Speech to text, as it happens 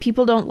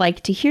people don't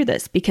like to hear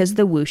this because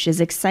the whoosh is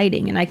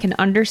exciting, and I can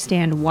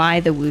understand why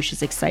the whoosh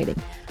is exciting.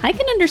 I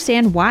can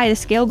understand why the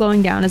scale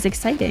going down is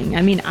exciting.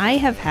 I mean,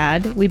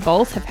 we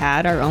both have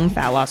had our own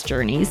fat loss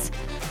journeys,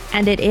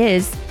 and it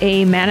is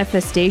a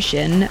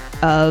manifestation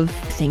of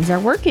things are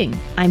working.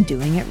 I'm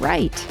doing it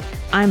right.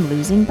 I'm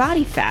losing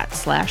body fat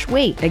 /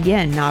 weight.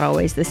 Again, not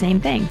always the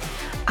same thing.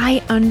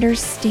 I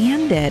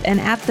understand it, and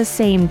at the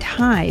same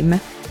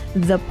time,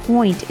 the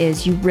point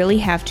is you really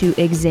have to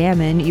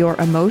examine your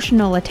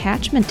emotional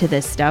attachment to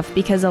this stuff,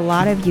 because a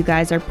lot of you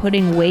guys are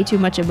putting way too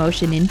much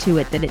emotion into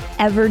it that it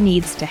ever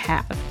needs to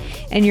have.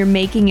 And you're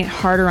making it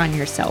harder on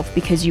yourself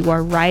because you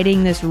are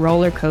riding this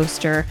roller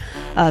coaster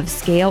of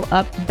scale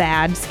up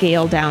bad,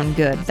 scale down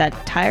good. That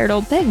tired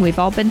old thing we've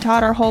all been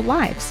taught our whole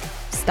lives.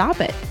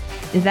 Stop it.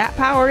 That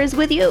power is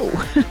with you.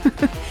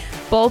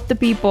 Both the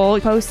people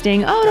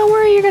posting, oh, don't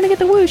worry, you're going to get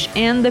the whoosh,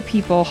 and the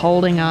people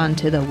holding on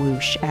to the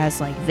whoosh as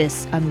like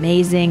this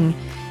amazing,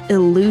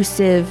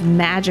 elusive,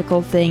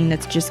 magical thing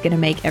that's just going to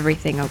make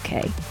everything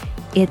okay.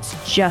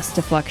 It's just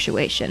a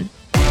fluctuation.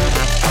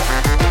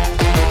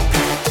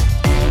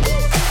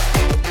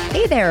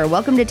 Hey there,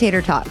 welcome to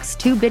Tater Talks.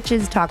 Two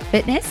bitches talk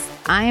fitness.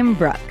 I'm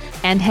Brooke.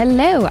 And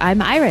hello,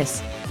 I'm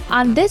Iris.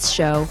 On this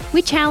show,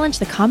 we challenge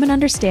the common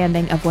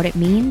understanding of what it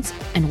means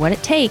and what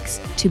it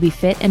takes to be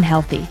fit and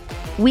healthy.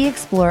 We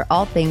explore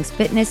all things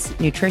fitness,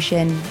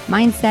 nutrition,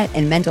 mindset,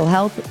 and mental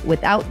health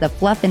without the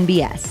fluff and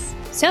BS.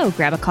 So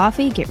grab a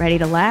coffee, get ready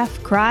to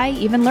laugh, cry,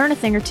 even learn a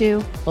thing or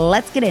two.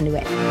 Let's get into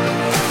it.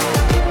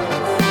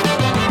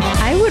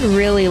 I would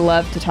really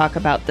love to talk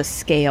about the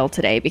scale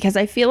today because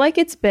I feel like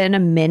it's been a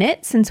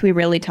minute since we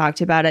really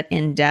talked about it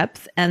in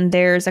depth. And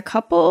there's a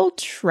couple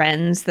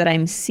trends that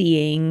I'm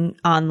seeing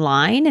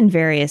online in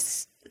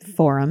various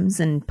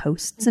forums and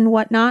posts and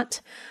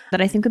whatnot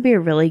that I think would be a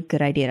really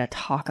good idea to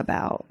talk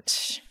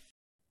about.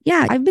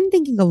 Yeah, I've been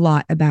thinking a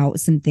lot about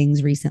some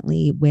things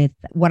recently with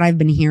what I've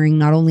been hearing,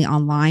 not only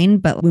online,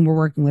 but when we're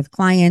working with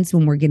clients,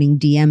 when we're getting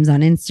DMs on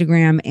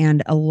Instagram.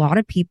 And a lot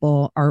of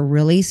people are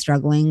really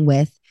struggling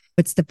with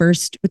what's the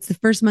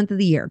first month of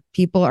the year.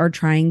 People are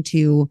trying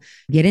to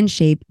get in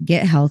shape,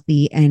 get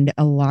healthy. And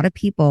a lot of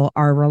people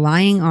are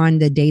relying on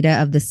the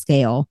data of the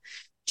scale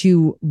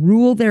to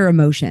rule their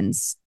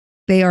emotions.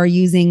 They are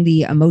using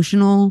the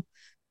emotional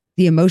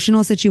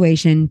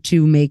situation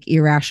to make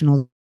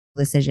irrational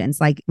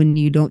decisions. Like when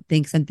you don't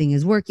think something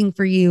is working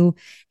for you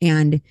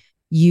and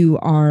you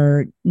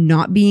are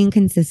not being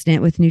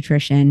consistent with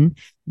nutrition,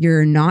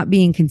 you're not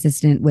being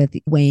consistent with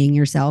weighing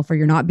yourself, or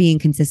you're not being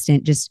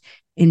consistent just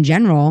in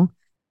general,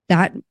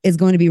 that is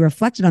going to be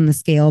reflected on the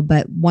scale.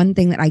 But one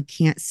thing that I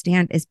can't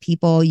stand is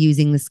people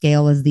using the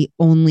scale as the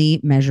only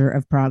measure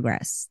of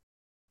progress.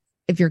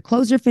 If your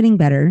clothes are fitting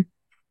better,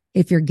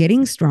 if you're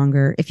getting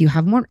stronger, if you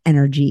have more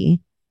energy,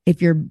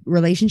 if your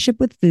relationship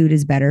with food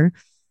is better,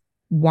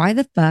 why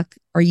the fuck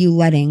are you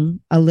letting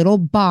a little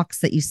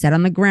box that you set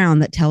on the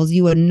ground that tells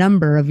you a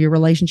number of your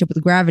relationship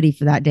with gravity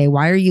for that day?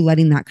 Why are you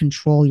letting that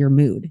control your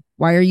mood?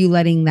 Why are you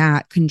letting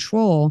that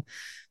control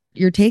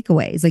your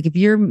takeaways? Like if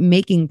you're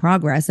making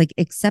progress, like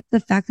accept the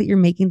fact that you're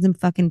making some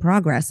fucking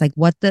progress. Like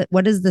what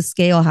does the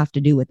scale have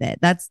to do with it?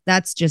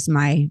 That's just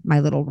my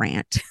little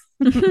rant.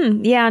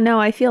 Yeah, no,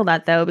 I feel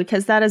that though,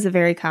 because that is a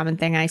very common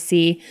thing I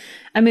see.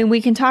 I mean, we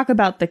can talk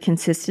about the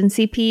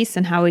consistency piece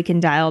and how we can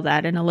dial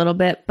that in a little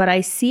bit, but I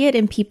see it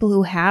in people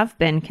who have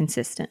been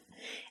consistent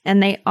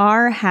and they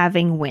are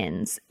having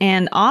wins.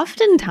 And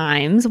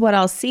oftentimes what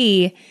I'll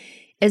see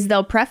is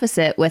they'll preface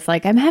it with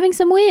like, I'm having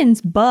some wins,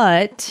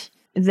 but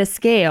the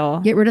scale.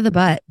 Get rid of the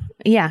but.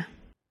 Yeah.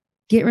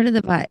 Get rid of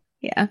the but.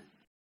 Yeah.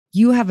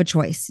 You have a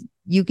choice.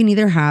 You can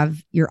either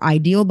have your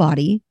ideal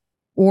body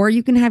or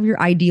you can have your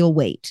ideal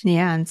weight.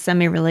 Yeah. And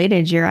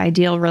semi-related, your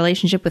ideal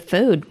relationship with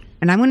food.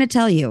 And I'm going to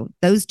tell you,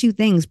 those two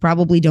things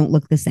probably don't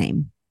look the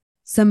same.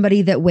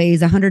 Somebody that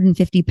weighs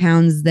 150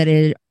 pounds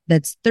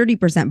that's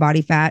 30%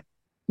 body fat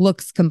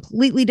looks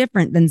completely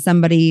different than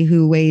somebody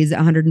who weighs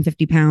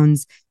 150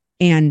 pounds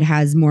and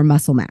has more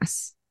muscle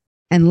mass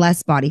and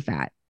less body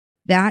fat.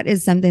 That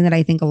is something that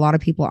I think a lot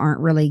of people aren't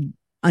really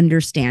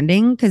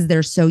understanding because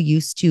they're so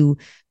used to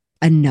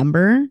a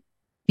number,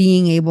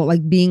 being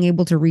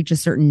able to reach a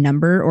certain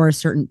number or a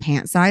certain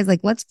pant size. Like,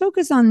 let's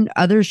focus on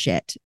other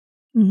shit.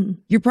 Mm-hmm.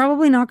 You're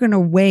probably not going to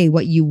weigh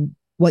what you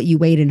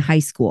weighed in high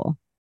school.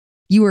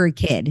 You were a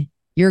kid.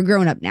 You're a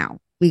grown up now.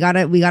 We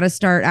gotta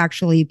start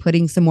actually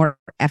putting some more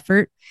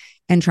effort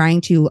and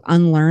trying to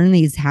unlearn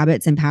these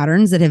habits and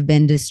patterns that have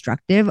been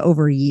destructive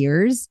over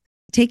years.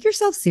 Take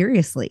yourself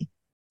seriously.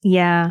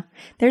 Yeah.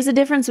 There's a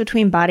difference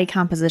between body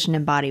composition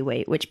and body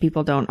weight, which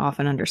people don't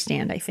often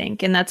understand, I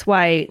think. And that's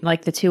why,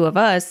 like the two of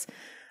us,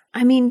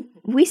 I mean,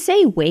 we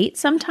say weight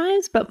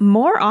sometimes, but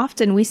more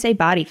often we say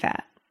body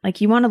fat. Like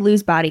you want to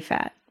lose body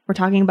fat. We're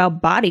talking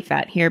about body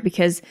fat here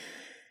because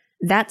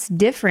that's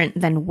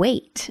different than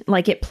weight.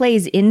 Like it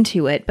plays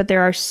into it, but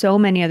there are so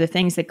many other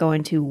things that go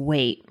into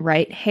weight,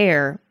 right?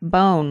 Hair,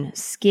 bone,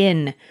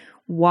 skin,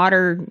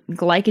 water,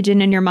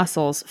 glycogen in your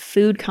muscles,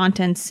 food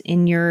contents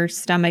in your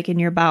stomach, in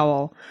your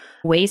bowel,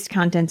 waste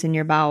contents in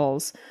your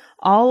bowels.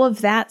 All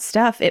of that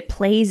stuff, it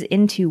plays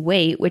into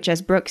weight, which,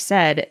 as Brooke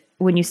said,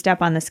 when you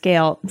step on the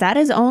scale, that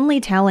is only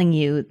telling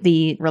you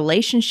the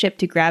relationship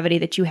to gravity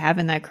that you have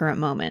in that current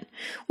moment,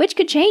 which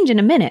could change in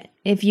a minute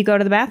if you go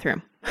to the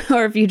bathroom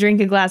or if you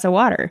drink a glass of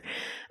water.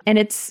 And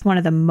it's one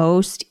of the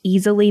most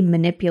easily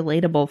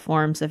manipulatable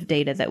forms of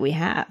data that we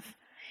have.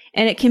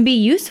 And it can be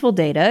useful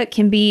data. It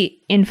can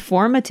be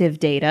informative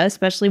data,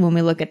 especially when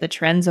we look at the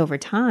trends over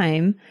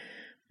time.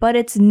 But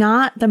it's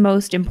not the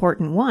most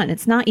important one.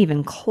 It's not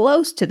even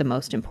close to the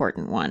most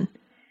important one.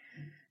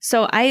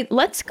 So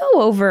let's go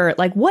over,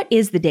 like, what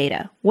is the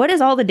data? What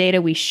is all the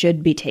data we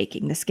should be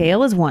taking? The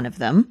scale is one of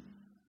them.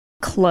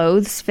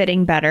 Clothes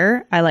fitting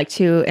better. I like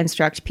to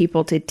instruct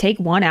people to take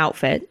one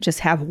outfit, just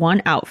have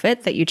one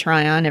outfit that you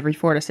try on every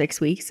 4 to 6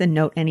 weeks and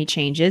note any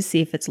changes,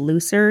 see if it's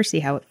looser, see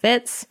how it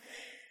fits.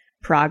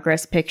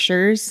 Progress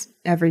pictures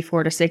every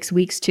 4 to 6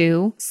 weeks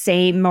too.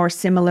 Same or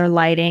similar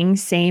lighting,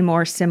 same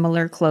or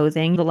similar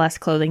clothing. The less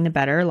clothing, the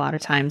better. A lot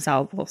of times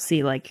we'll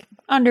see like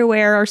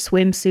underwear or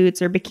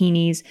swimsuits or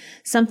bikinis,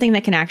 something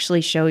that can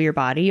actually show your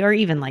body, or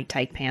even like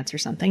tight pants or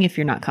something if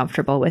you're not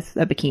comfortable with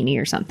a bikini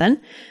or something.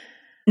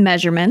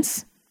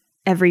 Measurements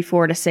every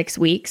 4 to 6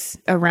 weeks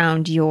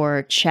around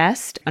your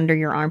chest, under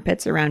your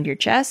armpits, around your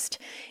chest,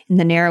 in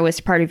the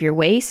narrowest part of your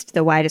waist,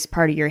 the widest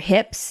part of your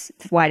hips,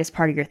 the widest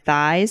part of your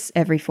thighs,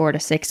 every 4 to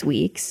 6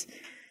 weeks.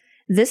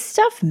 This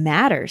stuff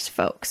matters,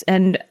 folks.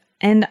 And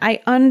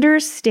I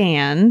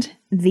understand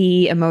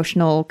the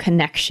emotional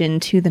connection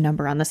to the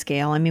number on the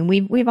scale. I mean,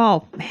 we've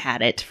all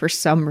had it for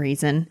some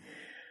reason.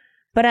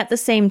 But at the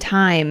same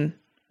time,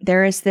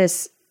 there is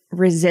this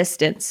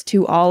resistance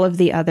to all of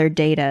the other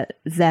data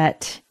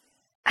that,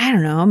 I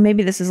don't know,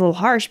 maybe this is a little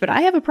harsh, but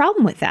I have a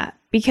problem with that.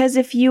 Because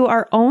if you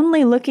are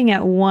only looking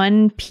at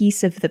one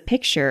piece of the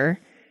picture,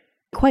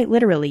 quite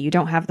literally, you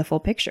don't have the full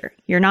picture.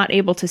 You're not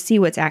able to see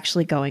what's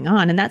actually going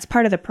on. And that's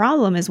part of the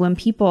problem, is when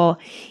people,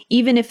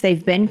 even if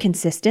they've been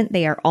consistent,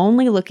 they are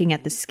only looking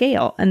at the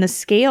scale. And the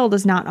scale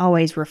does not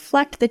always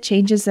reflect the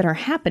changes that are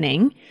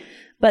happening.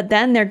 But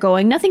then they're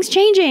going, nothing's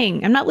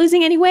changing. I'm not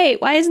losing any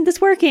weight. Why isn't this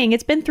working?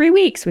 It's been 3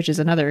 weeks, which is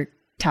another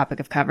topic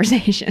of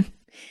conversation.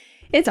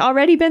 It's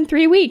already been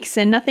 3 weeks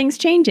and nothing's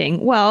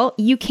changing. Well,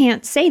 you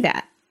can't say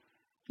that.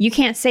 You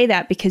can't say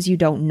that because you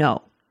don't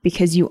know,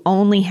 because you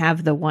only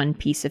have the one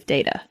piece of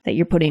data that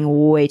you're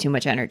putting way too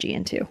much energy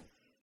into.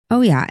 Oh,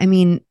 yeah. I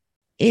mean,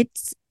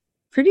 it's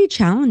pretty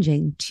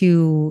challenging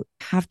to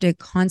have to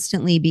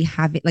constantly be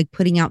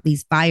putting out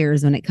these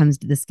fires when it comes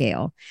to the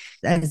scale.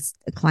 As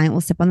a client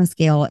will step on the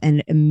scale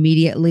and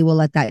immediately will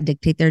let that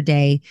dictate their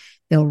day.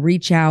 They'll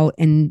reach out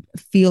and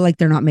feel like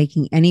they're not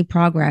making any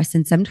progress.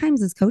 And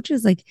sometimes as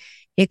coaches, like,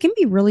 it can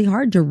be really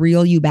hard to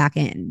reel you back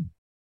in.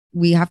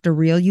 We have to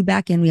reel you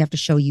back in. We have to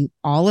show you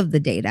all of the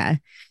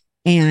data.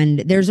 And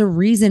there's a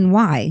reason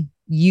why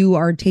you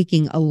are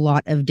taking a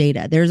lot of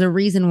data. There's a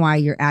reason why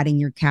you're adding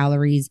your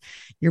calories,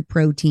 your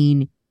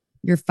protein,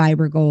 your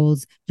fiber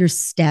goals, your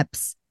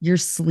steps, your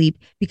sleep,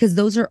 because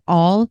those are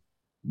all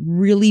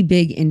really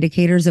big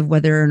indicators of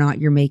whether or not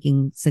you're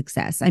making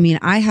success. I mean,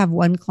 I have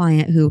one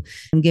client who,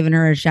 I'm giving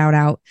her a shout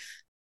out.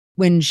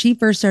 When she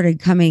first started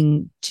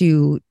coming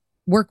to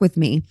work with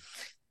me,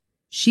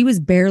 she was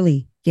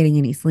barely getting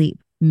any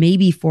sleep,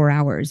 maybe 4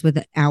 hours with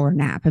an hour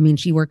nap. I mean,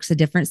 she works a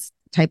different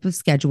type of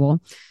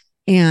schedule.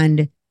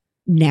 And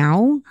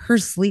now her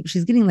sleep,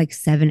 she's getting like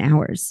 7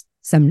 hours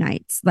some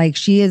nights. Like,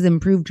 she has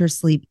improved her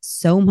sleep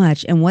so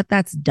much. And what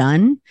that's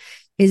done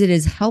is it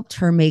has helped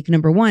her make,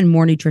 number one,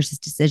 more nutritious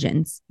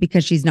decisions,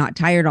 because she's not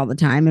tired all the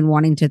time and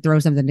wanting to throw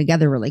something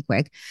together really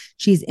quick.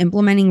 She's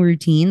implementing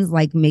routines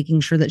like making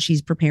sure that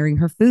she's preparing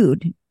her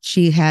food.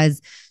 She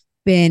has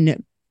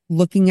been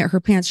looking at her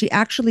pants. She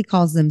actually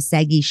calls them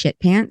saggy shit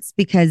pants,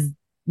 because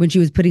when she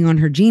was putting on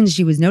her jeans,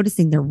 she was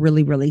noticing they're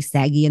really, really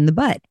saggy in the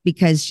butt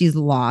because she's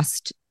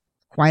lost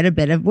quite a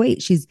bit of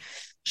weight.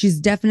 She's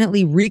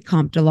definitely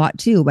recomped a lot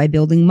too by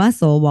building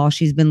muscle while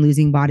she's been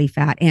losing body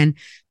fat. And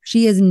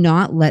she has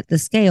not let the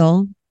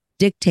scale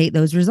dictate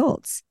those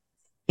results.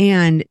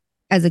 And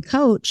as a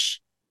coach,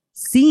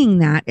 seeing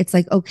that, it's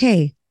like,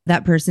 okay,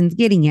 that person's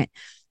getting it.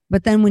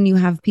 But then when you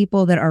have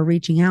people that are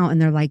reaching out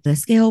and they're like, the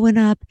scale went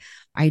up,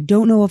 I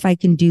don't know if I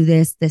can do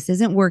this. This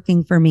isn't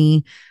working for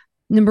me.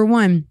 Number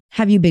one,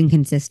 have you been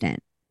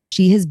consistent?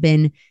 She has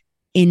been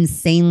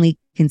insanely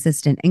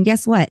consistent. And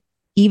guess what?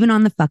 Even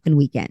on the fucking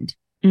weekend,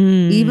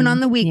 even on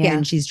the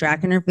weekend, she's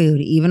tracking her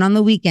food. Even on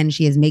the weekend,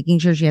 she is making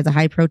sure she has a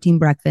high protein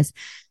breakfast.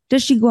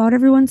 Does she go out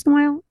every once in a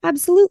while?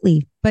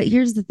 Absolutely. But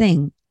here's the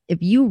thing.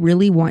 If you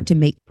really want to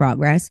make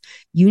progress,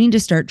 you need to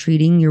start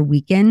treating your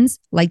weekends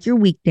like your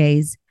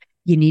weekdays.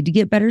 You need to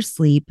get better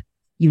sleep.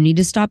 You need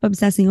to stop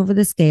obsessing over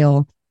the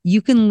scale.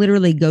 You can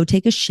literally go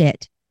take a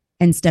shit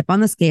and step on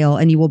the scale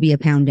and you will be a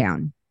pound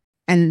down.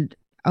 And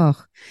oh,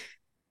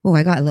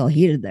 I got a little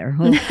heated there.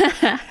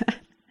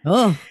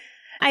 Oh.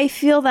 I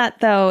feel that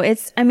though.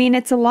 It's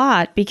a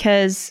lot,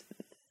 because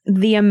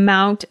the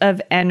amount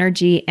of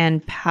energy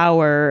and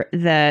power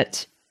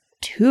that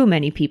too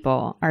many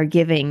people are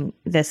giving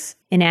this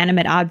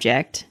inanimate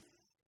object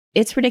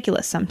It's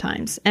ridiculous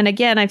sometimes. And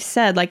again, I've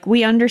said, like,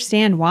 we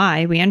understand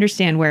why, we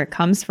understand where it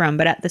comes from,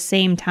 but at the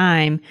same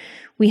time,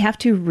 we have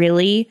to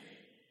really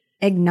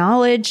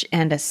acknowledge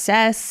and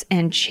assess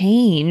and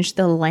change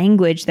the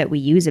language that we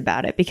use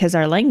about it, because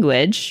our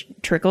language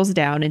trickles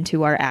down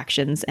into our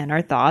actions and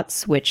our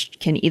thoughts, which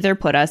can either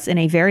put us in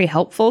a very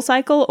helpful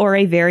cycle or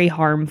a very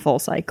harmful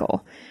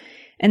cycle.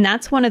 And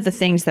that's one of the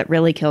things that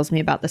really kills me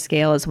about the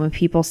scale, is when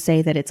people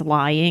say that it's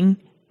lying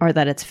or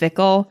that it's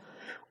fickle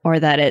or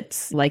that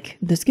it's like,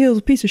 the scale's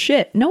a piece of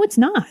shit. No, it's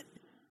not.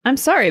 I'm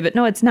sorry, but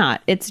no, it's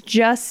not. It's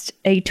just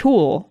a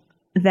tool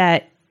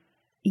that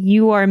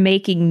you are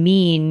making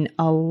mean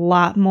a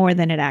lot more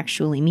than it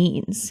actually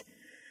means.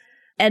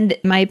 And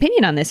my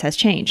opinion on this has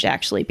changed,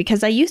 actually,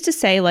 because I used to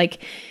say,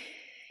 like,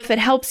 if it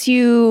helps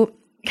you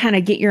kind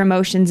of get your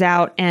emotions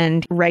out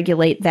and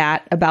regulate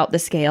that about the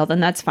scale,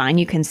 then that's fine.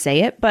 You can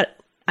say it. But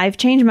I've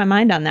changed my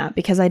mind on that,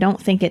 because I don't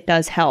think it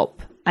does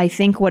help. I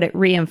think what it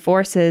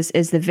reinforces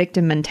is the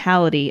victim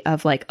mentality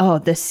of like, oh,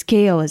 the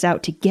scale is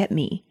out to get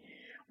me.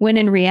 When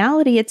in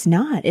reality, it's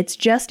not. It's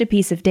just a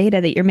piece of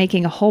data that you're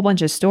making a whole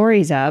bunch of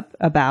stories up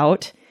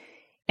about,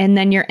 and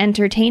then you're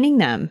entertaining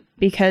them,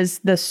 because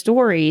the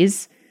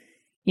stories,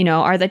 you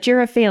know, are that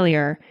you're a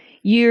failure.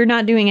 You're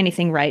not doing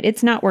anything right.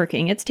 It's not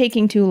working. It's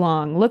taking too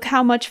long. Look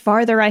how much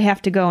farther I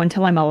have to go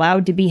until I'm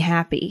allowed to be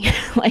happy.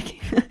 Like,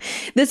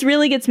 this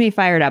really gets me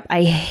fired up.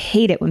 I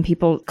hate it when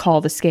people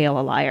call the scale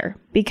a liar,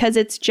 because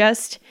it's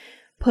just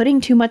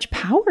putting too much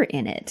power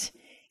in it.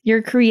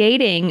 You're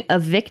creating a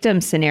victim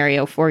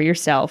scenario for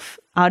yourself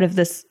out of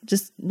this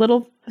just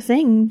little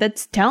thing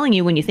that's telling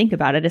you, when you think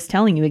about it, is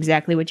telling you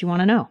exactly what you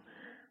want to know,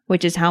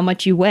 which is how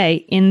much you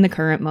weigh in the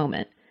current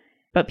moment.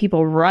 But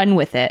people run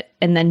with it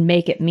and then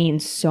make it mean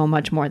so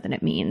much more than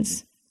it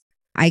means.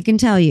 I can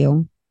tell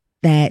you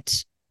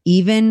that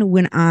even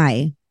when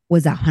I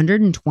was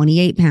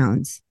 128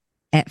 pounds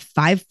at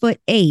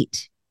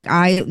 5'8",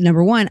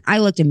 number one, I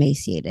looked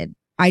emaciated.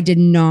 I did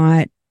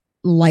not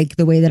like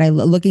the way that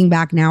looking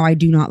back now, I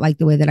do not like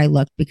the way that I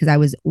looked, because I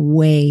was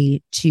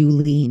way too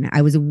lean.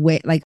 I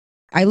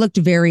looked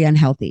very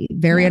unhealthy,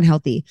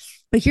 unhealthy.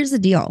 But here's the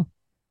deal.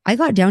 I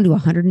got down to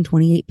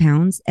 128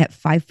 pounds at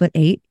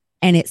 5'8",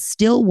 and it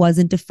still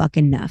wasn't a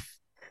fucking enough.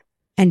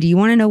 And do you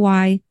want to know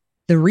why?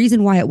 The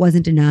reason why it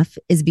wasn't enough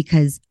is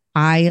because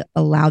I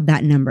allowed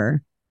that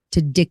number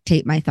to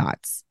dictate my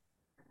thoughts.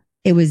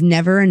 It was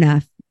never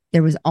enough.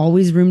 There was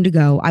always room to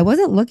go. I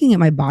wasn't looking at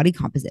my body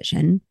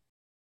composition.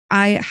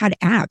 I had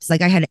abs.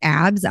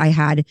 I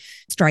had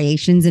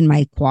striations in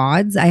my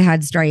quads. I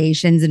had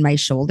striations in my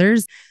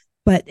shoulders,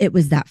 but it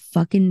was that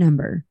fucking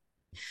number.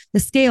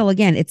 The scale,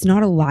 again, it's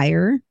not a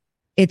liar.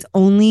 It's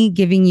only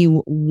giving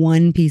you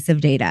one piece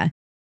of data.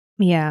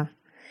 Yeah.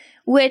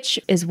 Which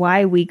is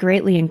why we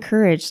greatly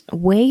encourage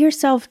weigh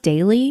yourself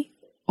daily,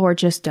 or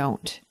just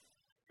don't.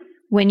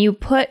 When you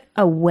put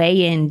a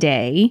weigh-in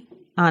day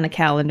on a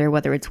calendar,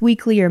 whether it's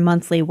weekly or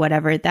monthly,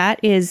 whatever,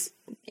 that is,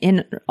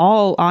 in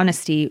all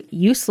honesty,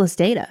 useless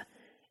data.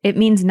 It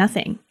means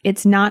nothing.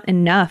 It's not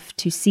enough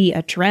to see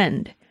a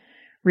trend,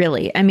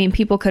 really. I mean,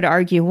 people could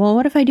argue, well,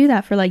 what if I do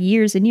that for like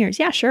years and years?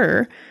 Yeah,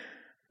 sure.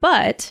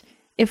 But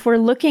if we're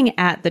looking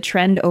at the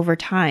trend over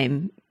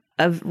time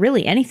of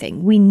really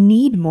anything, we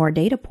need more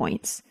data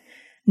points.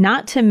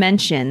 Not to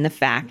mention the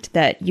fact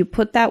that you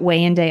put that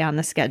weigh-in day on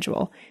the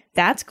schedule.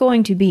 That's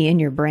going to be in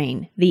your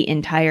brain the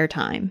entire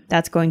time.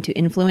 That's going to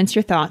influence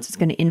your thoughts. It's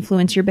going to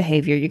influence your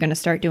behavior. You're going to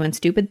start doing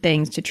stupid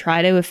things to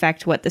try to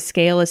affect what the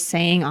scale is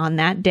saying on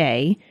that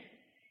day.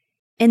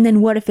 And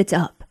then what if it's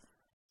up?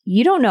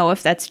 You don't know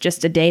if that's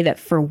just a day that,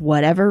 for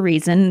whatever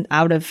reason,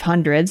 out of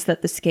hundreds,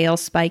 that the scale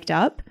spiked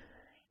up.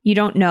 You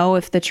don't know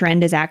if the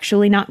trend is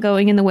actually not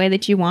going in the way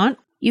that you want.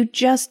 You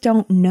just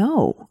don't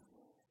know.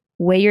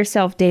 Weigh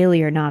yourself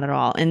daily or not at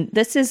all. And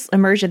this is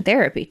immersion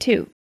therapy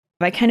too.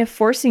 By kind of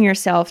forcing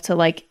yourself to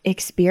like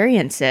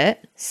experience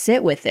it,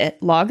 sit with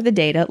it, log the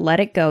data, let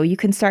it go, you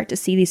can start to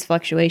see these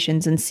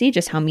fluctuations and see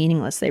just how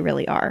meaningless they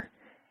really are.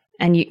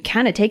 And it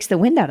kind of takes the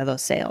wind out of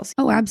those sails.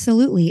 Oh,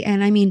 absolutely.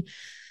 And I mean,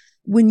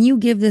 when you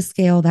give the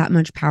scale that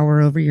much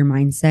power over your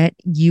mindset,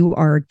 you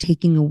are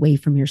taking away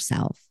from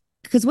yourself.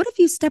 Because what if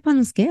you step on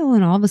the scale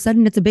and all of a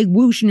sudden it's a big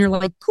whoosh and you're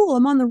like, cool,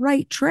 I'm on the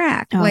right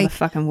track. Oh, like the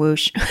fucking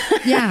whoosh.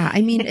 Yeah.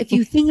 I mean, if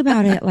you think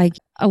about it, like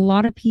a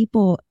lot of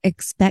people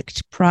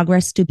expect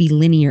progress to be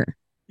linear.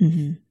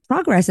 Mm-hmm.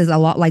 Progress is a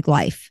lot like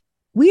life.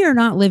 We are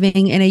not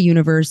living in a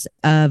universe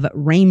of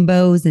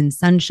rainbows and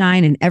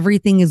sunshine and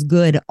everything is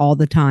good all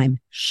the time.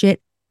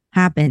 Shit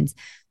happens.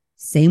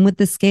 Same with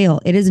the scale.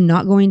 It is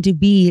not going to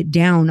be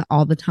down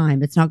all the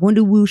time. It's not going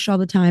to whoosh all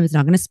the time. It's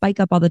not going to spike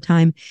up all the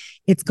time.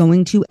 It's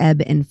going to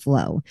ebb and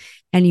flow.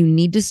 And you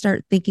need to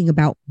start thinking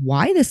about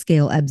why the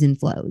scale ebbs and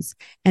flows.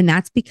 And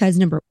that's because,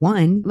 number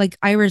one, like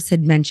Iris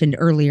had mentioned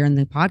earlier in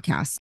the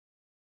podcast,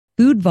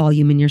 food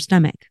volume in your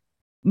stomach,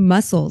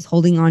 muscles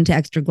holding on to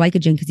extra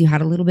glycogen because you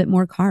had a little bit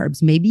more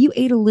carbs. Maybe you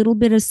ate a little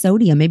bit of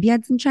sodium. Maybe you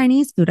had some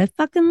Chinese food. I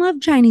fucking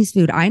love Chinese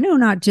food. I know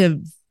not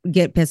to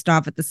get pissed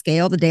off at the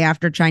scale the day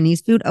after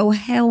Chinese food. Oh,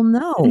 hell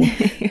no.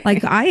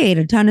 Like I ate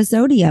a ton of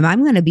sodium.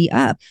 I'm going to be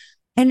up.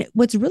 And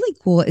what's really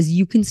cool is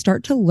you can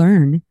start to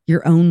learn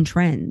your own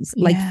trends.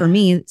 Like for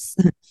me,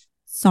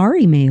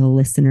 sorry, male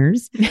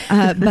listeners,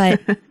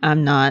 but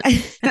I'm not.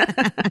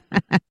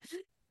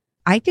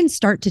 I can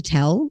start to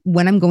tell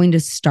when I'm going to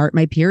start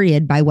my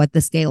period by what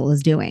the scale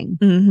is doing.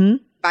 Mm-hmm.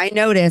 If I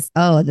notice,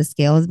 oh, the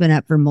scale has been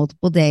up for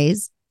multiple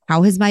days.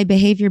 How has my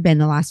behavior been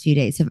the last few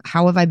days?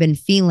 How have I been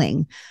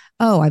feeling?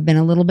 Oh, I've been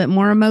a little bit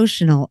more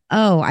emotional.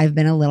 Oh, I've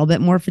been a little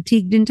bit more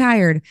fatigued and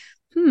tired.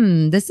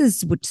 This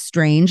is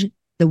strange.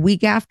 The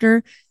week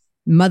after,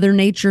 Mother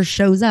Nature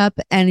shows up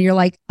and you're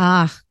like,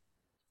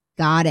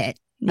 got it.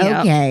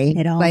 Yep. Okay.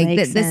 It all like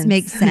makes this sense.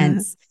 makes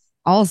sense.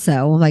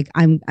 Also, like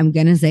I'm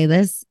gonna say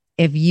this.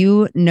 If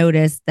you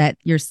notice that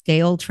your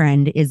scale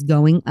trend is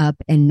going up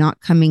and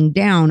not coming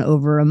down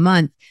over a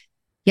month,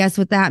 guess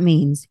what that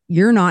means?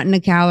 You're not in a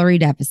calorie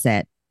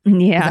deficit.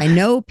 Yeah. I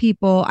know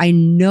people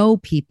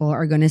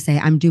are going to say,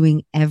 I'm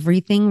doing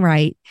everything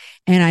right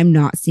and I'm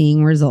not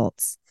seeing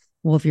results.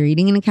 Well, if you're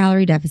eating in a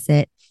calorie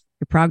deficit,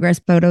 your progress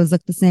photos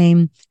look the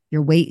same.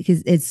 Your weight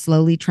is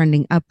slowly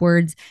trending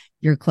upwards.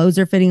 Your clothes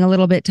are fitting a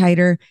little bit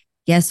tighter.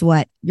 Guess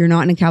what? You're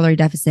not in a calorie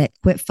deficit.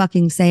 Quit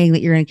fucking saying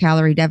that you're in a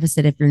calorie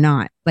deficit if you're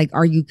not. Like,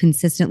 are you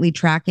consistently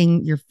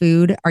tracking your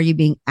food? Are you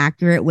being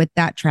accurate with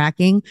that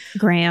tracking?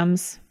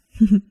 Grams.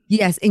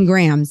 Yes, in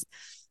grams.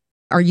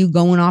 Are you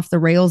going off the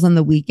rails on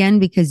the weekend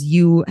because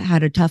you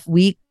had a tough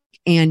week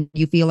and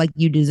you feel like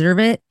you deserve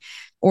it?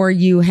 Or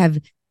you have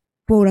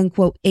quote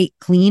unquote ate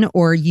clean,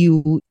 or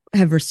you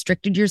have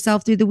restricted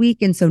yourself through the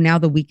week. And so now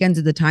the weekends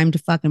are the time to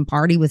fucking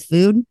party with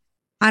food.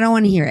 I don't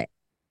want to hear it.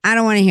 I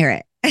don't want to hear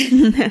it.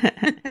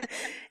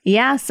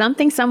 Yeah,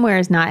 something somewhere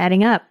is not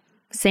adding up.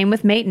 Same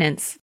with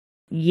maintenance.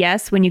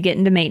 Yes, when you get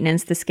into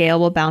maintenance, the scale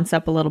will bounce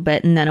up a little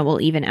bit and then it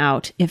will even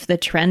out. If the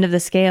trend of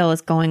the scale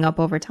is going up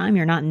over time,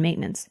 you're not in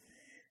maintenance.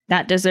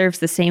 That deserves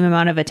the same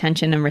amount of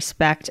attention and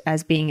respect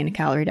as being in a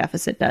calorie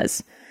deficit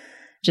does.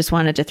 Just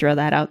wanted to throw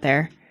that out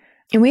there.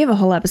 And we have a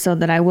whole episode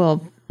that I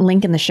will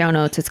link in the show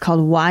notes. It's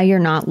called Why You're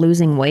Not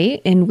Losing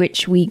Weight, in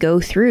which we go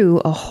through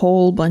a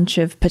whole bunch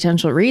of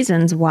potential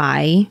reasons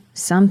why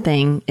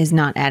something is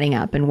not adding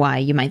up and why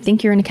you might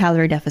think you're in a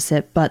calorie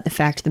deficit, but the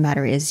fact of the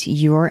matter is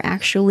you're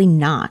actually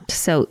not.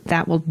 So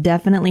that will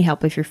definitely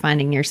help if you're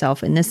finding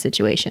yourself in this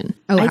situation.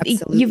 Oh,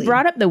 absolutely. You've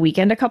brought up the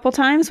weekend a couple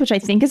times, which I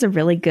think is a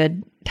really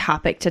good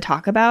topic to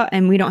talk about.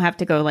 And we don't have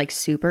to go like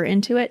super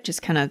into it,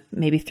 just kind of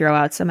maybe throw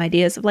out some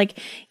ideas of like,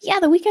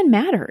 yeah, the weekend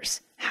matters.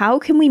 How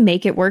can we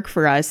make it work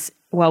for us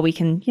while we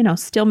can,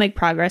 still make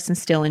progress and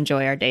still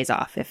enjoy our days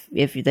off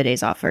if the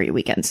days off are your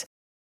weekends?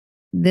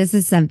 This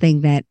is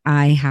something that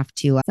I have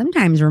to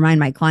sometimes remind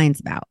my clients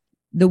about.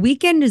 The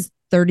weekend is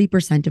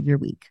 30% of your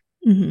week.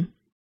 Mm-hmm.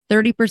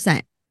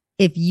 30%.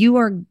 If you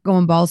are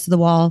going balls to the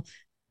wall,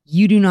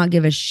 you do not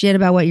give a shit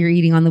about what you're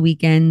eating on the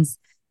weekends.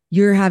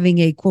 You're having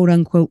a quote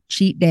unquote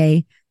cheat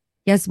day.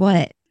 Guess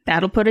what?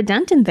 That'll put a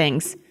dent in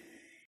things.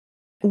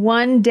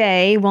 One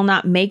day will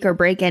not make or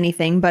break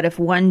anything, but if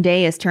one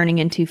day is turning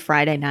into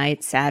Friday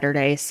night,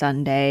 Saturday,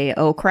 Sunday,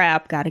 oh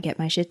crap, got to get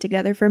my shit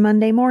together for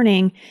Monday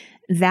morning,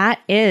 that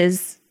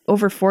is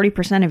over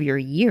 40% of your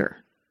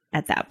year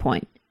at that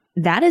point.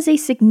 That is a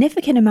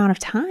significant amount of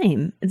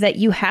time that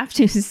you have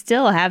to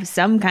still have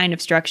some kind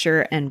of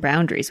structure and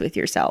boundaries with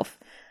yourself.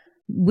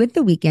 With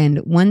the weekend,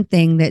 one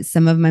thing that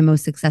some of my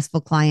most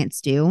successful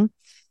clients do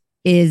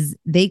is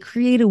they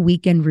create a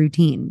weekend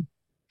routine.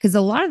 Because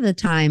a lot of the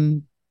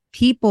time,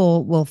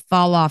 people will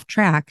fall off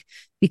track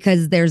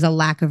because there's a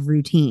lack of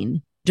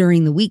routine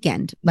during the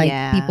weekend. Like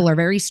people are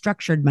very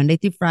structured Monday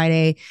through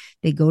Friday.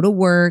 They go to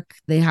work,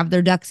 they have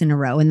their ducks in a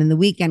row, and then the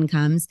weekend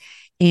comes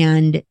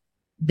and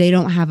they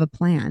don't have a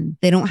plan.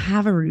 They don't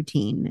have a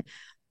routine.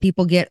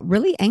 People get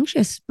really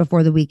anxious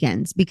before the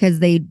weekends because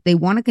they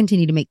want to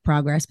continue to make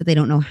progress, but they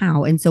don't know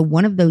how. And so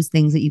one of those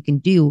things that you can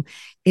do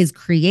is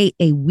create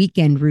a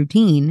weekend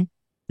routine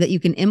that you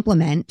can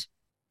implement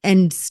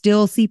and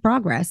still see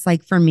progress.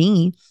 Like for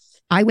me,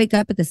 I wake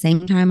up at the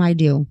same time I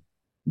do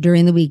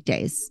during the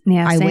weekdays.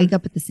 Yeah, I same. wake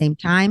up at the same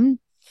time.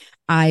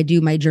 I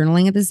do my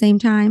journaling at the same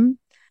time.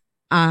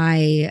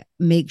 I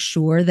make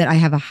sure that I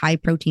have a high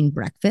protein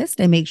breakfast.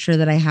 I make sure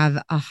that I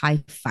have a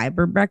high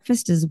fiber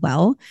breakfast as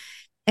well.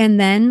 And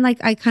then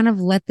I kind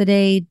of let the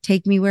day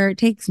take me where it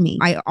takes me.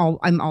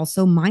 I'm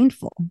also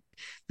mindful.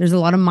 There's a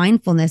lot of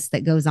mindfulness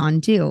that goes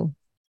on too.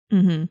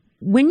 Mm-hmm.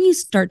 When you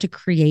start to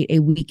create a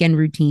weekend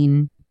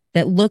routine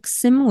that looks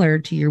similar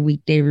to your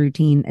weekday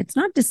routine, it's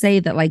not to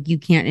say that you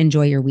can't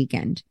enjoy your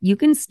weekend. You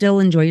can still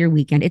enjoy your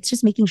weekend. It's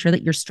just making sure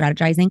that you're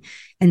strategizing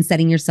and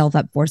setting yourself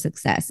up for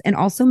success, and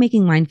also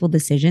making mindful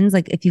decisions.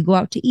 Like if you go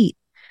out to eat,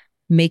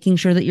 making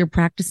sure that you're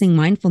practicing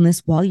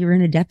mindfulness while you're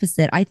in a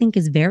deficit, I think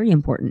is very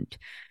important.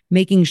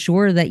 Making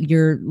sure that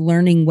you're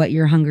learning what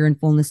your hunger and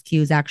fullness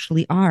cues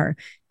actually are,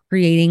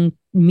 creating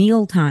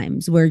meal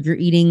times where you're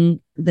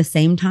eating the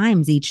same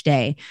times each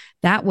day.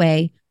 That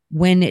way,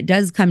 when it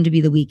does come to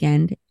be the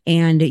weekend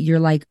and you're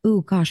like,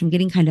 oh gosh, I'm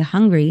getting kind of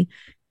hungry,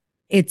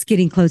 it's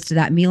getting close to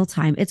that meal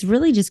time. It's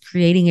really just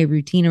creating a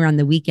routine around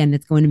the weekend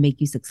that's going to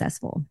make you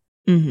successful.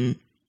 Mm-hmm.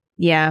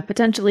 Yeah,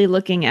 potentially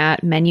looking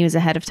at menus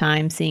ahead of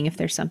time, seeing if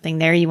there's something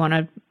there you want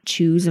to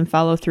choose and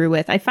follow through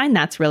with. I find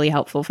that's really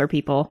helpful for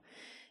people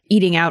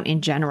eating out in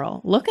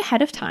general. Look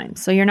ahead of time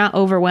so you're not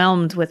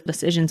overwhelmed with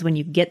decisions when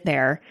you get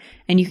there,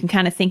 and you can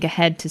kind of think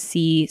ahead to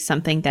see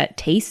something that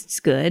tastes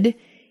good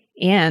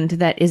and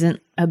that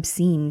isn't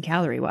obscene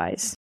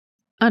calorie-wise.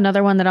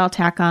 Another one that I'll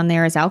tack on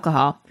there is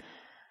alcohol.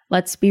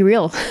 Let's be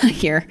real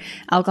here.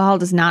 Alcohol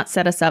does not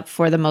set us up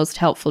for the most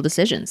helpful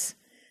decisions.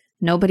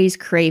 Nobody's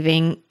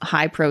craving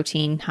high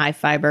protein, high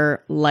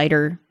fiber,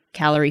 lighter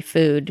calorie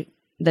food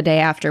the day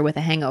after with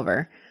a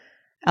hangover.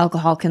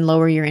 Alcohol can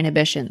lower your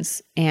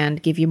inhibitions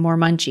and give you more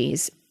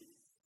munchies.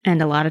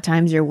 And a lot of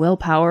times your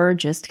willpower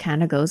just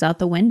kind of goes out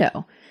the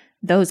window.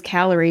 Those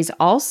calories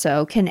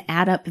also can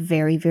add up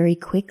very, very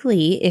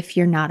quickly if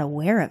you're not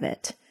aware of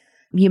it.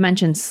 You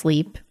mentioned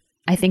sleep.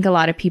 I think a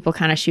lot of people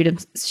kind of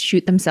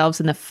shoot themselves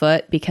in the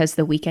foot because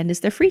the weekend is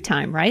their free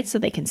time, right? So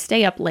they can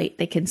stay up late,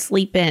 they can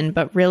sleep in,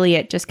 but really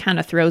it just kind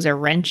of throws a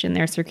wrench in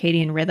their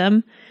circadian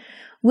rhythm,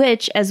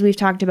 which, as we've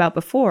talked about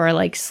before,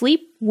 like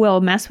sleep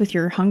will mess with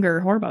your hunger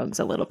hormones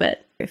a little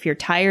bit. If you're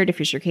tired, if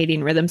your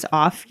circadian rhythm's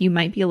off, you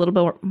might be a little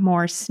bit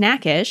more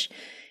snackish,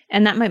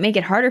 and that might make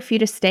it harder for you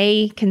to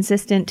stay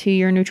consistent to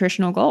your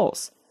nutritional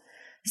goals.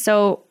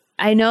 So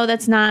I know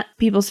that's not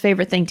people's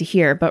favorite thing to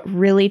hear, but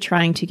really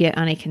trying to get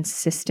on a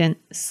consistent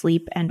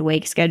sleep and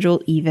wake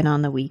schedule, even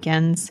on the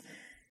weekends,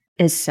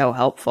 is so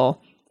helpful.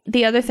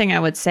 The other thing I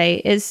would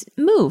say is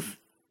move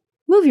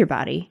your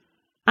body.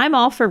 I'm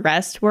all for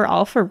rest. We're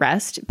all for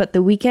rest, but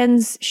the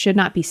weekends should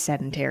not be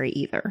sedentary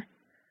either.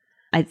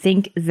 I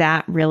think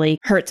that really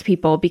hurts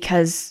people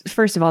because,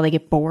 first of all, they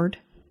get bored.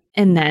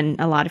 And then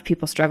a lot of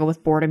people struggle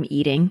with boredom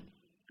eating.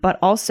 But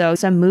also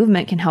some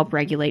movement can help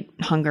regulate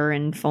hunger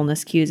and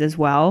fullness cues as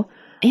well.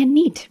 And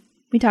NEAT.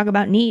 We talk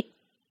about NEAT.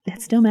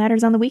 That still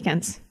matters on the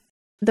weekends.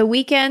 The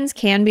weekends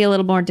can be a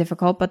little more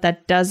difficult, but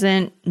that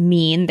doesn't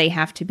mean they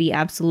have to be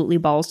absolutely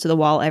balls to the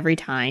wall every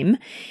time.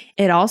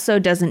 It also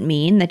doesn't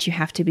mean that you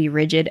have to be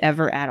rigid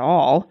ever at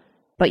all,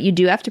 but you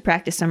do have to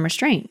practice some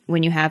restraint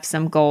when you have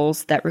some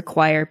goals that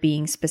require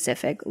being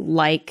specific,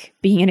 like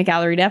being in a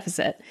calorie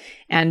deficit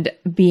and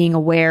being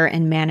aware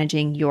and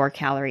managing your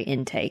calorie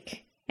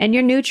intake and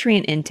your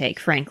nutrient intake,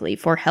 frankly,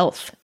 for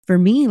health. For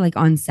me, like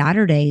on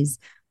Saturdays,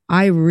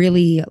 I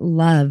really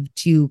love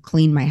to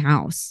clean my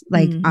house.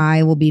 Like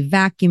I will be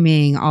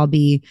vacuuming, I'll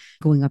be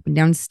going up and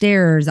down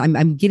stairs.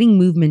 I'm getting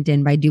movement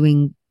in by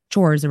doing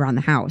chores around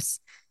the house.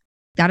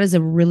 That is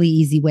a really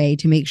easy way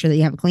to make sure that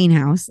you have a clean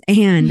house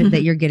and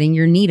that you're getting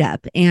your NEAT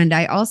up. And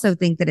I also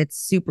think that it's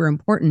super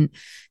important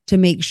to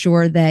make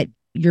sure that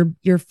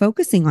you're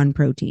focusing on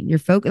protein.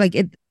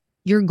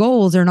 Your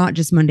goals are not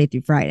just Monday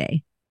through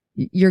Friday.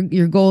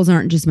 Your goals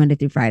aren't just Monday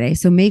through Friday.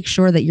 So make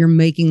sure that you're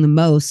making the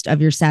most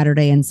of your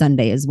Saturday and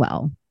Sunday as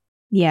well.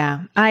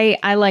 Yeah,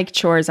 I like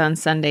chores on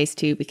Sundays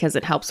too because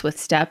it helps with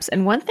steps.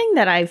 And one thing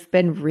that I've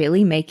been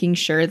really making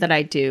sure that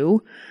I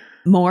do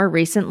more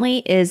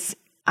recently is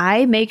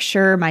I make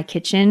sure my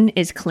kitchen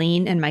is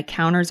clean and my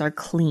counters are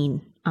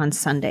clean on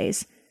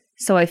Sundays.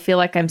 So I feel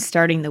like I'm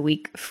starting the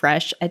week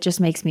fresh. It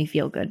just makes me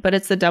feel good. But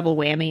it's the double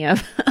whammy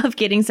of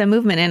getting some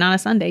movement in on a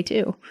Sunday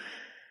too.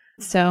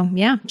 So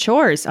yeah,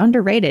 chores,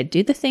 underrated.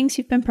 Do the things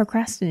you've been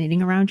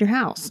procrastinating around your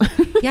house.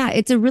 Yeah,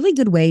 it's a really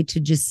good way to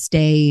just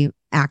stay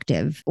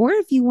active. Or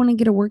if you want to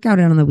get a workout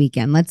in on the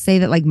weekend, let's say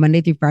that like Monday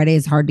through Friday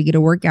is hard to get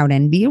a workout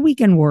in, be a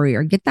weekend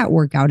warrior, get that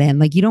workout in.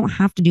 Like you don't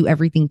have to do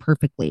everything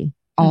perfectly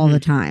all the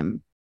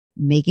time.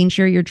 Making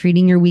sure you're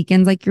treating your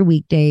weekends like your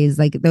weekdays.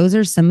 Like those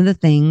are some of the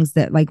things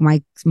that like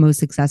my most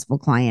successful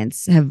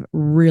clients have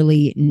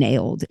really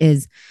nailed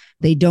is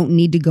they don't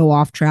need to go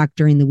off track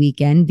during the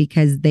weekend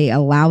because they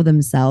allow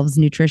themselves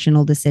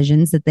nutritional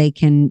decisions that they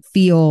can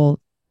feel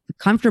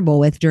comfortable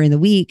with during the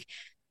week.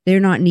 They're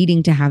not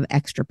needing to have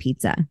extra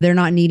pizza. They're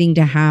not needing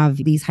to have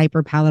these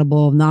hyper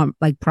palatable, not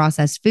like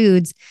processed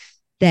foods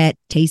that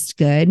taste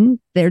good.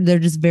 They're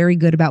just very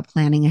good about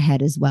planning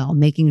ahead as well,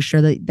 making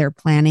sure that they're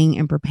planning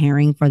and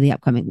preparing for the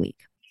upcoming week.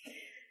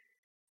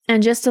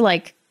 And just to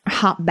like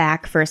hop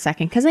back for a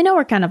second, because I know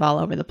we're kind of all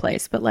over the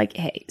place, but like,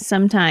 hey,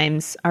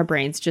 sometimes our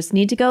brains just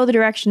need to go the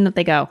direction that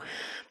they go.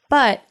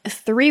 But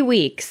 3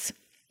 weeks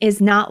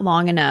is not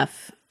long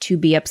enough to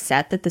be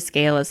upset that the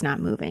scale is not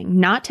moving.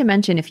 Not to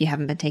mention if you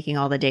haven't been taking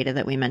all the data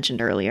that we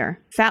mentioned earlier.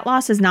 Fat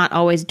loss is not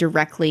always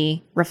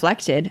directly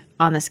reflected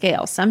on the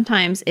scale.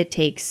 Sometimes it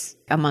takes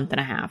a month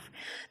and a half.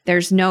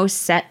 There's no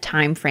set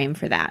time frame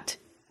for that.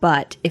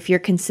 But if you're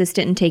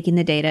consistent in taking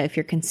the data, if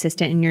you're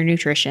consistent in your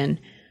nutrition,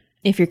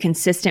 if you're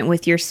consistent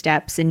with your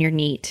steps and your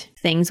NEAT,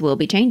 things will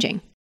be changing.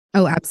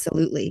 Oh,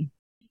 absolutely.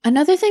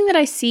 Another thing that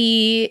I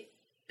see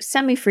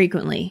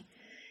semi-frequently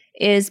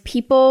is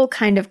people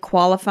kind of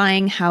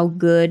qualifying how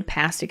good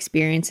past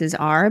experiences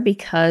are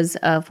because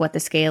of what the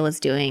scale is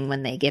doing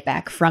when they get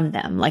back from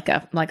them, like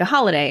a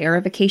holiday or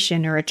a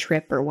vacation or a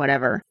trip or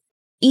whatever.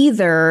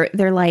 Either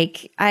they're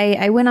like,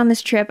 I went on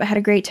this trip, I had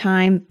a great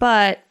time,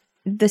 but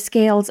the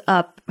scale's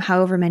up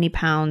however many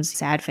pounds,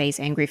 sad face,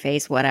 angry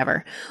face,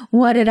 whatever.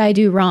 What did I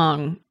do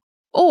wrong?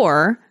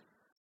 Or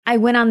I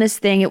went on this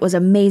thing. It was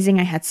amazing.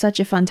 I had such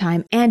a fun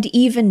time. And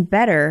even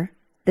better,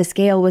 the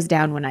scale was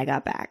down when I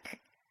got back.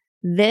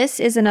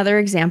 This is another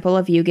example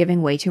of you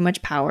giving way too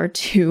much power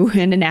to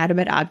an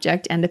inanimate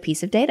object and a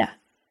piece of data.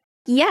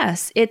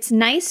 Yes, it's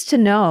nice to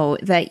know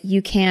that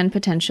you can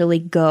potentially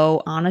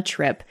go on a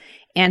trip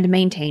and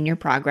maintain your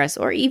progress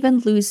or even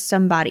lose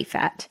some body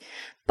fat.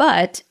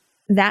 But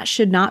that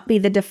should not be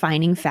the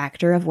defining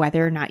factor of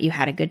whether or not you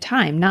had a good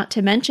time. Not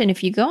to mention,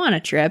 if you go on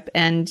a trip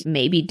and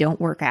maybe don't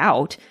work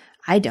out,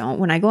 I don't.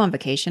 When I go on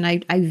vacation,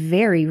 I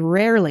very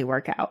rarely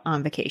work out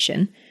on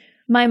vacation.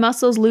 My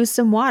muscles lose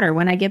some water.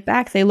 When I get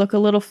back, they look a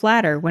little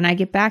flatter. When I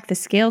get back, the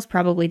scale's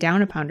probably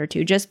down a pound or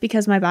two just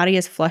because my body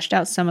has flushed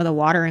out some of the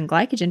water and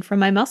glycogen from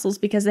my muscles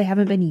because they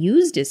haven't been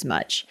used as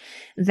much.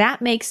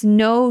 That makes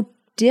no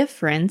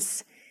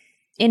difference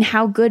in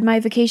how good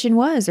my vacation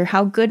was or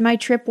how good my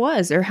trip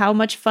was or how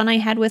much fun I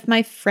had with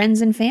my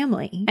friends and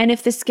family. And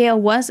if the scale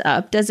was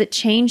up, does it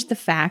change the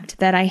fact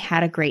that I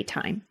had a great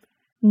time?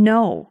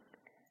 No.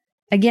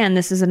 Again,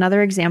 this is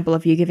another example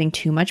of you giving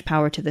too much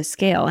power to the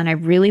scale. And I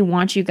really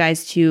want you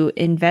guys to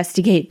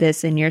investigate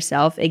this in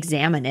yourself,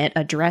 examine it,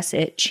 address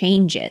it,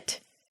 change it.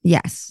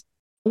 Yes.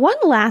 One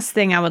last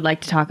thing I would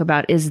like to talk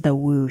about is the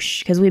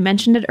whoosh, because we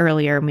mentioned it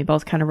earlier and we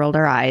both kind of rolled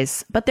our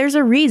eyes, but there's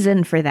a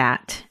reason for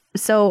that.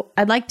 So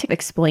I'd like to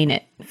explain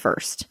it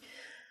first.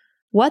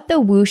 What the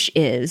whoosh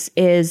is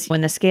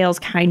when the scale's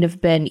kind of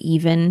been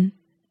even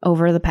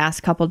over the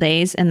past couple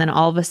days, and then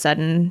all of a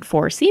sudden,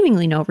 for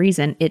seemingly no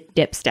reason, it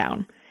dips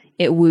down.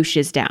 It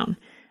whooshes down.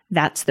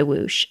 That's the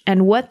whoosh.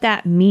 And what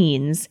that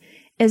means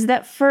is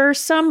that for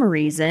some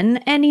reason,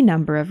 any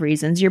number of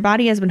reasons, your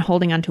body has been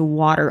holding onto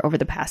water over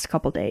the past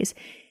couple days,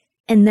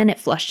 and then it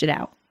flushed it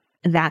out.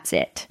 That's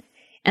it.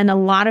 And a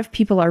lot of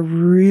people are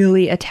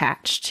really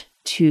attached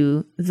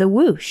to the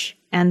whoosh,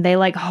 and they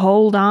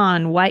hold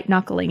on, white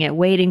knuckling it,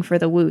 waiting for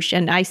the whoosh.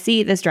 And I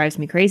see this drives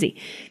me crazy.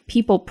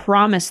 People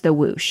promise the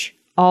whoosh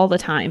all the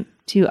time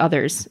to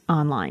others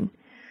online.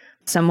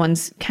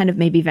 Someone's kind of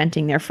maybe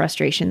venting their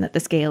frustration that the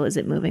scale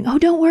isn't moving. Oh,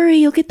 don't worry,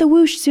 you'll get the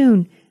whoosh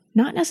soon.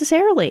 Not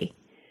necessarily.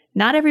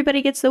 Not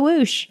everybody gets the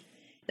whoosh.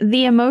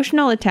 The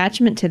emotional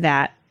attachment to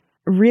that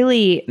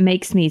really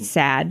makes me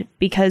sad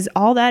because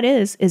all that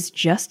is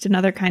just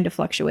another kind of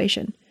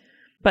fluctuation.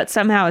 But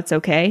somehow it's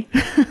okay.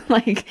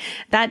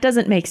 That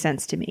doesn't make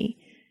sense to me.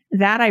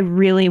 That I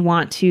really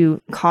want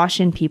to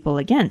caution people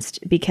against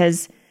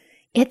because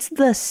it's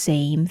the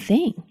same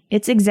thing.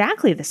 It's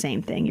exactly the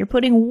same thing. You're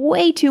putting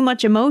way too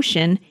much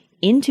emotion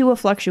into a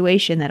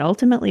fluctuation that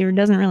ultimately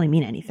doesn't really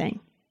mean anything.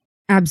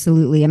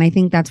 Absolutely. And I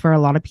think that's where a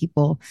lot of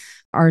people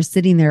are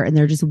sitting there and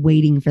they're just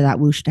waiting for that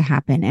whoosh to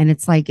happen. And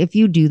it's like, if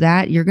you do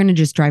that, you're going to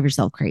just drive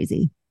yourself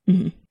crazy.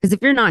 Because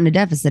if you're not in a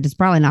deficit, it's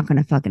probably not going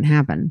to fucking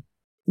happen.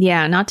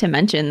 Yeah, not to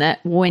mention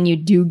that when you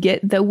do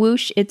get the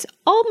whoosh, it's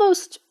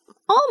almost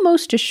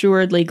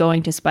assuredly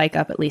going to spike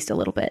up at least a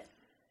little bit.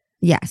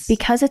 Yes.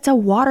 Because it's a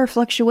water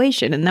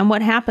fluctuation. And then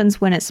what happens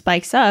when it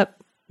spikes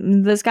up?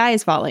 The sky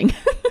is falling.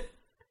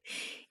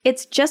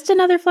 It's just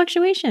another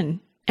fluctuation.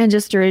 And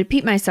just to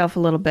repeat myself a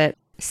little bit,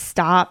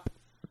 stop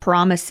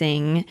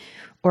promising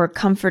or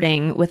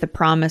comforting with the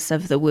promise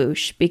of the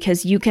whoosh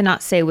because you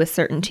cannot say with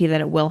certainty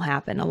that it will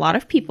happen. A lot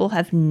of people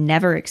have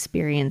never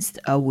experienced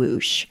a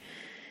whoosh.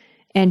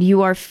 And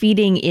you are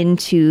feeding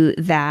into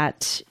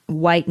that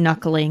white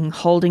knuckling,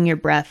 holding your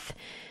breath,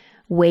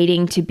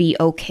 waiting to be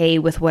okay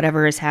with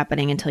whatever is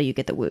happening until you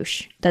get the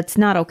whoosh. That's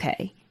not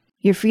okay.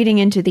 You're feeding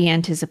into the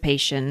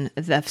anticipation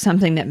of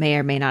something that may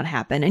or may not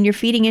happen. And you're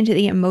feeding into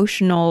the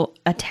emotional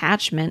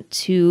attachment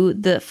to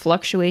the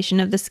fluctuation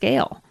of the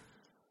scale.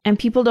 And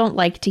people don't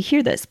like to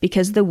hear this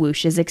because the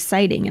whoosh is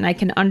exciting. And I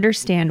can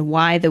understand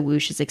why the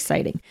whoosh is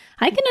exciting.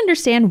 I can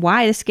understand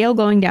why the scale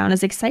going down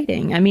is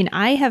exciting. I mean,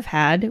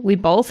 we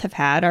both have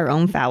had our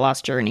own fat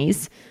loss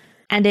journeys.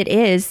 And it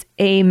is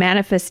a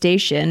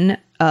manifestation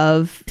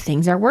of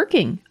things are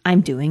working.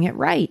 I'm doing it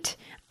right.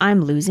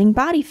 I'm losing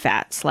body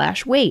fat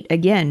 / weight.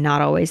 Again,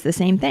 not always the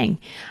same thing.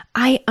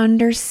 I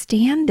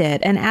understand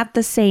it. And at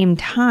the same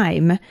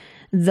time,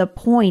 the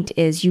point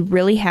is you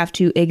really have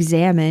to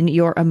examine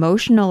your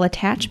emotional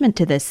attachment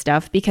to this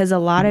stuff because a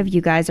lot of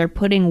you guys are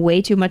putting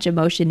way too much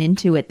emotion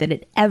into it that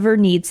it ever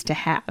needs to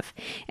have.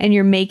 And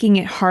you're making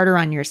it harder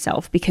on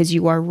yourself because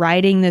you are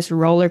riding this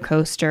roller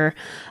coaster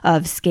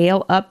of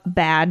scale up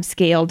bad,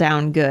 scale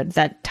down good.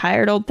 That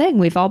tired old thing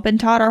we've all been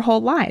taught our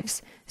whole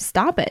lives.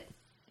 Stop it.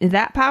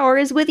 That power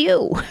is with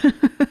you.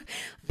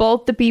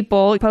 Both the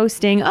people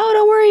posting, oh,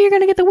 don't worry, you're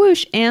going to get the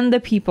whoosh, and the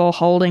people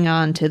holding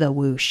on to the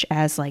whoosh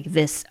as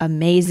this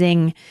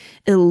amazing,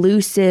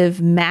 elusive,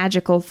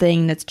 magical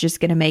thing that's just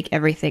going to make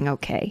everything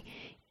okay.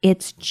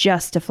 It's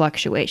just a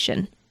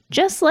fluctuation.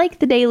 Just like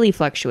the daily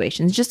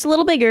fluctuations, just a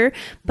little bigger,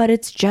 but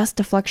it's just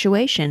a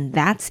fluctuation.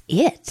 That's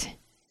it.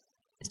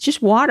 It's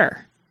just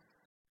water.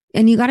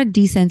 And you got to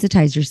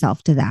desensitize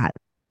yourself to that.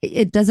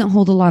 It doesn't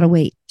hold a lot of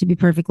weight, to be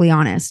perfectly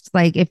honest.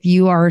 If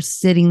you are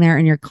sitting there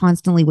and you're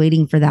constantly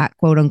waiting for that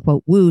quote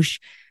unquote whoosh,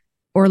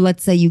 or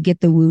let's say you get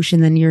the whoosh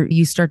and then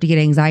you start to get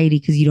anxiety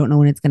because you don't know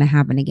when it's going to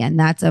happen again.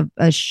 That's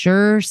a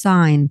sure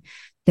sign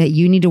that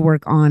you need to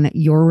work on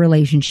your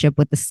relationship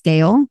with the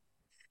scale.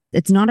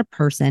 It's not a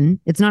person.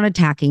 It's not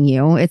attacking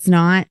you. It's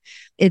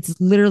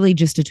literally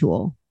just a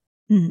tool.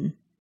 Mm-hmm.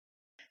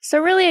 So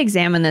really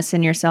examine this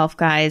in yourself,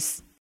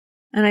 guys.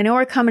 And I know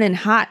we're coming in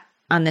hot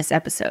on this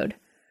episode,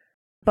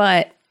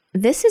 but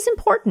this is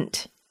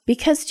important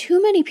because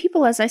too many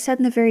people, as I said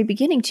in the very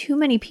beginning, too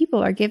many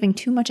people are giving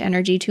too much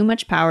energy, too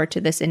much power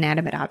to this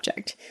inanimate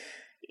object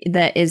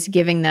that is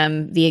giving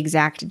them the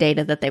exact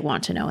data that they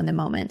want to know in the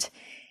moment.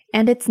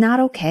 And it's not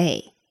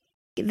okay.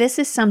 This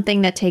is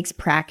something that takes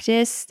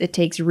practice. It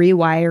takes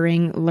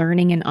rewiring,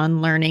 learning and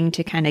unlearning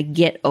to kind of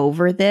get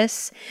over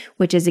this,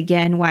 which is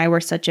again why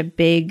we're such a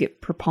big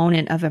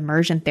proponent of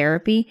immersion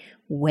therapy.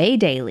 Weigh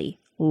daily,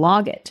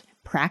 log it,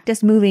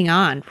 practice moving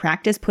on,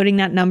 practice putting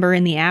that number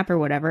in the app or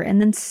whatever,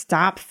 and then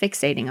stop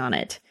fixating on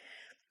it.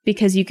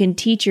 Because you can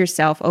teach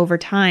yourself over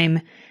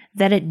time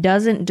that it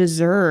doesn't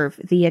deserve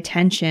the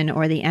attention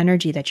or the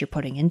energy that you're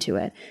putting into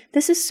it.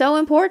 This is so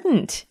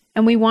important.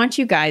 And we want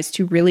you guys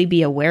to really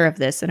be aware of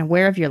this and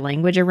aware of your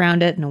language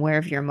around it and aware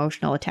of your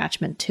emotional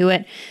attachment to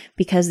it,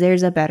 because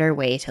there's a better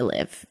way to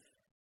live.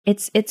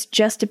 It's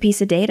just a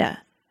piece of data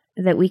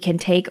that we can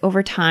take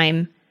over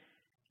time,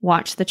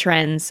 watch the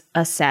trends,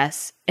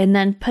 assess, and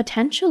then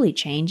potentially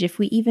change if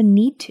we even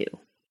need to.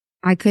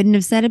 I couldn't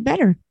have said it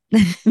better.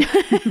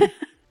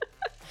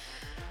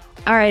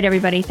 All right,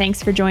 everybody.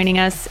 Thanks for joining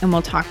us, and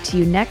we'll talk to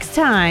you next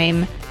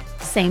time,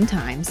 same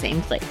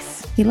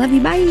place. We love you.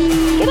 Bye.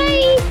 Good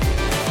night.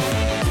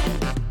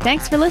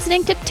 Thanks for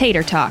listening to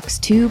Tater Talks,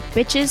 two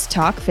bitches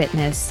talk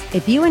fitness.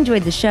 If you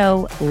enjoyed the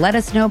show, let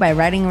us know by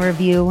writing a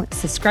review,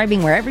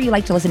 subscribing wherever you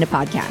like to listen to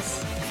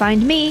podcasts.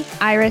 Find me,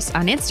 Iris,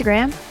 on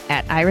Instagram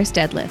at Iris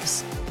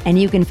Deadlifts. And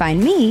you can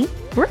find me,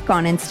 Brooke,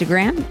 on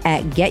Instagram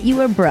at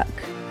GetYouABrooke.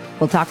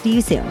 We'll talk to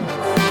you soon.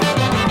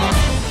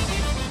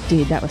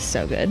 Dude, that was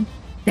so good.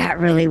 That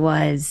really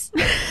was.